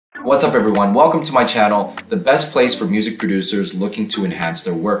What's up everyone, welcome to my channel, the best place for music producers looking to enhance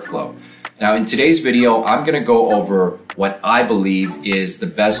their workflow. Now in today's video, I'm going to go over what I believe is the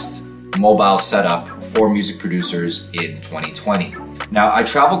best mobile setup for music producers in 2020. Now I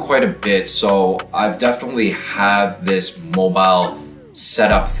travel quite a bit, so I've definitely have this mobile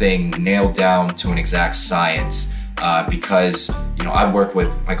setup thing nailed down to an exact science because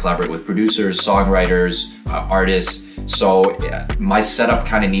I collaborate with producers, songwriters, artists. So my setup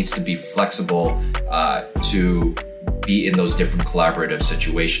kind of needs to be flexible to be in those different collaborative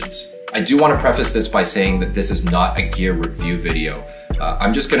situations. I do want to preface this by saying that this is not a gear review video.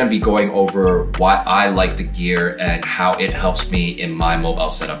 I'm just going to be going over why I like the gear and how it helps me in my mobile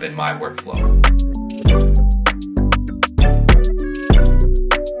setup and my workflow.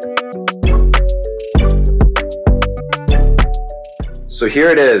 So here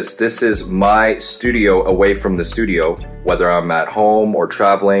it is. This is my studio away from the studio. Whether I'm at home or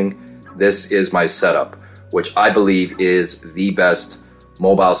traveling, this is my setup, which I believe is the best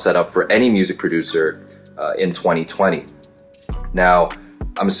mobile setup for any music producer in 2020. Now,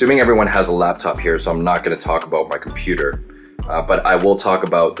 I'm assuming everyone has a laptop here, so I'm not going to talk about my computer, but I will talk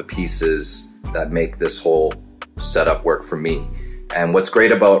about the pieces that make this whole setup work for me. And what's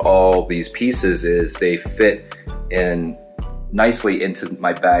great about all these pieces is they fit in nicely into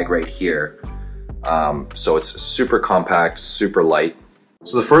my bag right here. So it's super compact, super light.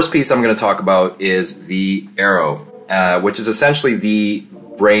 So the first piece I'm going to talk about is the Arrow, which is essentially the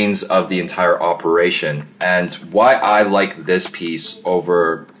brains of the entire operation. And why I like this piece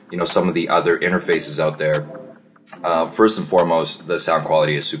over some of the other interfaces out there. First and foremost, the sound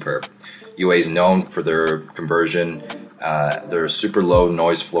quality is superb. UA is known for their conversion, their super low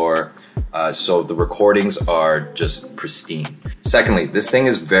noise floor. So the recordings are just pristine. Secondly, this thing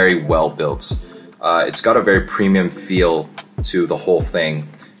is very well built. It's got a very premium feel to the whole thing,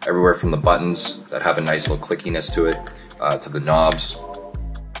 everywhere from the buttons that have a nice little clickiness to it, to the knobs,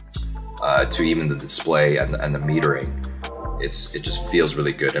 to even the display and the metering. It just feels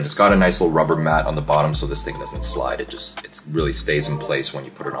really good, and it's got a nice little rubber mat on the bottom so this thing doesn't slide. It really stays in place when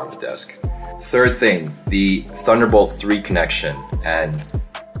you put it on the desk. Third thing, the Thunderbolt 3 connection and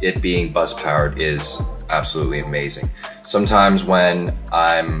it being bus powered is absolutely amazing. Sometimes when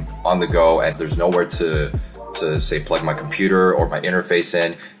I'm on the go and there's nowhere to say plug my computer or my interface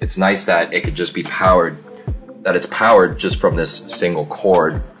in, it's nice that it could just be powered, that it's powered just from this single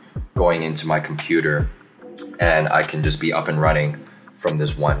cord going into my computer, and I can just be up and running from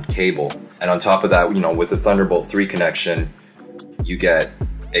this one cable. And on top of that, with the Thunderbolt 3 connection, you get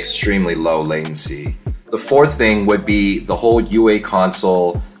extremely low latency. The fourth thing would be the whole UA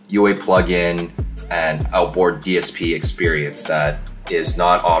console, UA plugin, and outboard DSP experience that is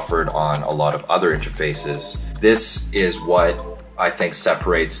not offered on a lot of other interfaces. This is what I think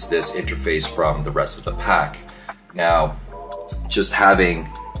separates this interface from the rest of the pack. Now, just having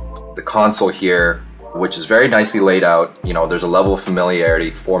the console here, which is very nicely laid out, there's a level of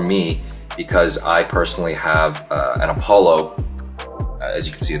familiarity for me because I personally have an Apollo, as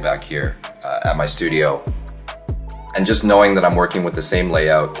you can see back here, at my studio. And just knowing that I'm working with the same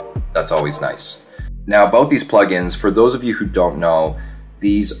layout, that's always nice. Now about these plugins, for those of you who don't know,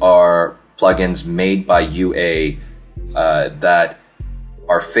 these are plugins made by UA that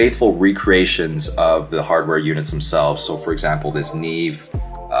are faithful recreations of the hardware units themselves. So for example, this Neve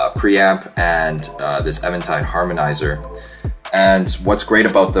preamp and this Eventide harmonizer. And what's great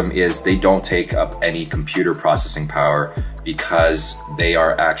about them is they don't take up any computer processing power because they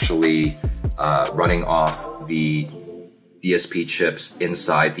are actually running off the DSP chips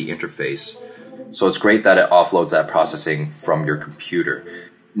inside the interface. So it's great that it offloads that processing from your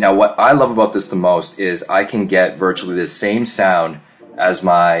computer. Now what I love about this the most is I can get virtually the same sound as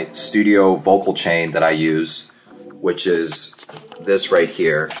my studio vocal chain that I use, which is this right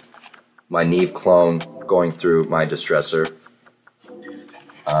here, my Neve clone going through my Distressor.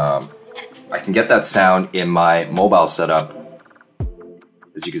 I can get that sound in my mobile setup.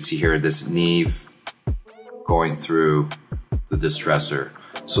 As you can see here, this Neve going through the Distressor.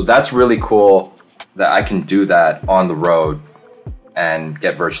 So that's really cool that I can do that on the road and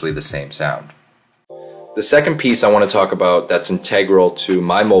get virtually the same sound. The second piece I want to talk about that's integral to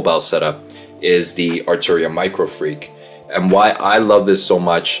my mobile setup is the Arturia MicroFreak. And why I love this so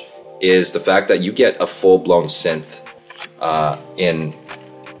much is the fact that you get a full-blown synth in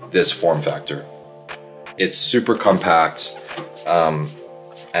this form factor. It's super compact,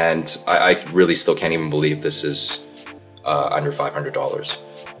 and I really still can't even believe this is under $500.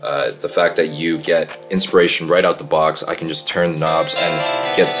 The fact that you get inspiration right out the box, I can just turn the knobs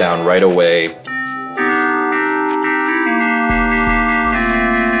and get sound right away.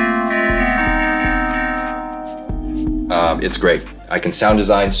 it's great. I can sound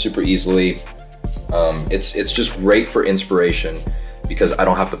design super easily. It's just great for inspiration because I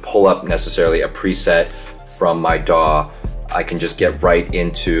don't have to pull up necessarily a preset from my DAW. I can just get right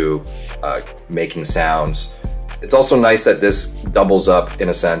into making sounds. It's also nice that this doubles up in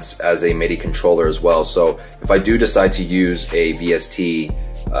a sense as a MIDI controller as well. So if I do decide to use a VST,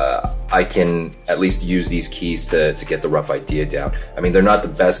 I can at least use these keys to get the rough idea down. I mean, they're not the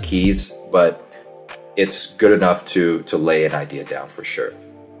best keys, but it's good enough to lay an idea down for sure.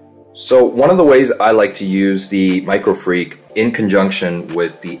 So one of the ways I like to use the MicroFreak in conjunction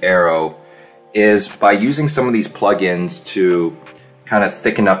with the Aero is by using some of these plugins to kind of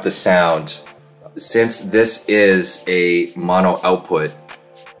thicken up the sound. Since this is a mono output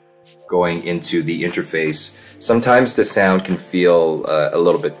going into the interface, sometimes the sound can feel a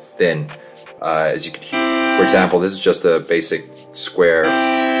little bit thin. As you can hear, for example, this is just a basic square.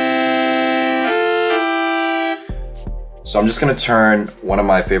 So I'm just going to turn one of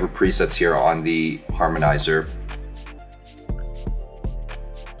my favorite presets here on the harmonizer.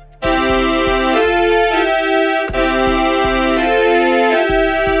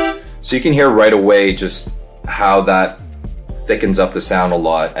 So you can hear right away just how that thickens up the sound a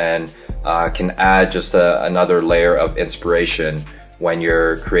lot and can add just another layer of inspiration when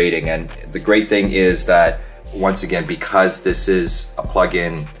you're creating. And the great thing is that, once again, because this is a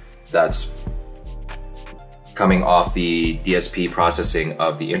plugin that's coming off the DSP processing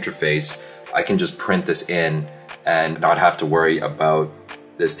of the interface, I can just print this in and not have to worry about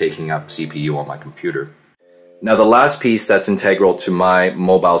this taking up CPU on my computer. Now the last piece that's integral to my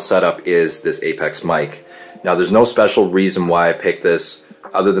mobile setup is this Apex mic. Now there's no special reason why I picked this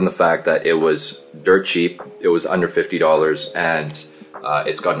other than the fact that it was dirt cheap. It was under $50 and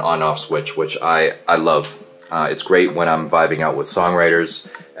it's got an on-off switch, which I love. It's great when I'm vibing out with songwriters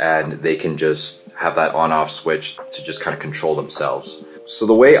and they can just have that on-off switch to just kind of control themselves. So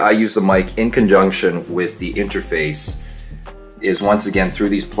the way I use the mic in conjunction with the interface is, once again, through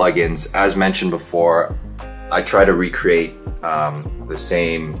these plugins. As mentioned before, I try to recreate the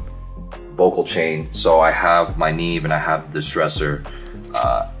same vocal chain. So I have my Neve and I have the Distressor,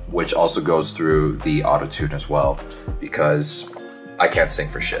 which also goes through the auto-tune as well, because I can't sing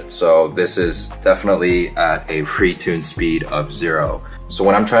for shit. So this is definitely at a pre-tune speed of 0. So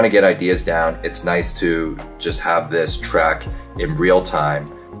when I'm trying to get ideas down, it's nice to just have this track in real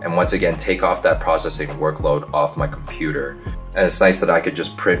time and, once again, take off that processing workload off my computer. And it's nice that I could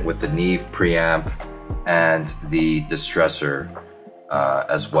just print with the Neve preamp and the Distressor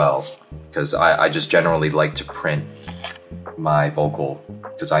as well, because I just generally like to print my vocal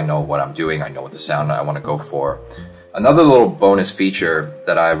because I know what I'm doing, I know what the sound I want to go for. Another little bonus feature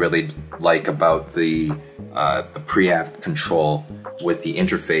that I really like about the preamp control with the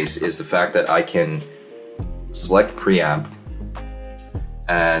interface is the fact that I can select preamp,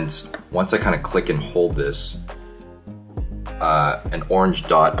 and once I kind of click and hold this, an orange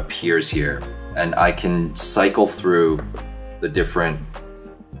dot appears here, and I can cycle through the different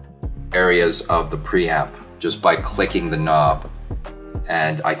areas of the preamp just by clicking the knob,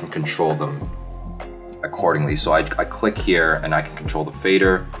 and I can control them accordingly. So I click here and I can control the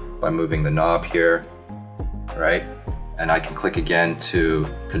fader by moving the knob here, right? And I can click again to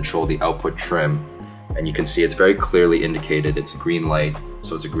control the output trim, and you can see it's very clearly indicated. It's a green light,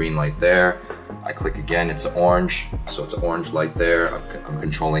 so it's a green light there. I click again, it's orange, so it's an orange light there. I'm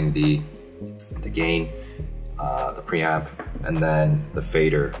controlling the gain, the preamp, and then the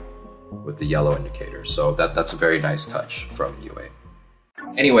fader with the yellow indicator. So that's a very nice touch from UA.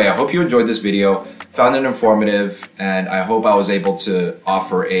 Anyway, I hope you enjoyed this video, found it informative, and I hope I was able to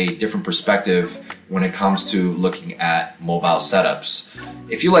offer a different perspective when it comes to looking at mobile setups.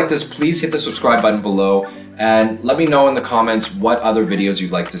 If you like this, please hit the subscribe button below and let me know in the comments what other videos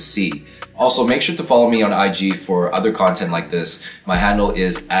you'd like to see. Also, make sure to follow me on IG for other content like this. My handle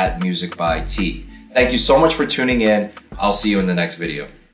is @musicbyt. Thank you so much for tuning in. I'll see you in the next video.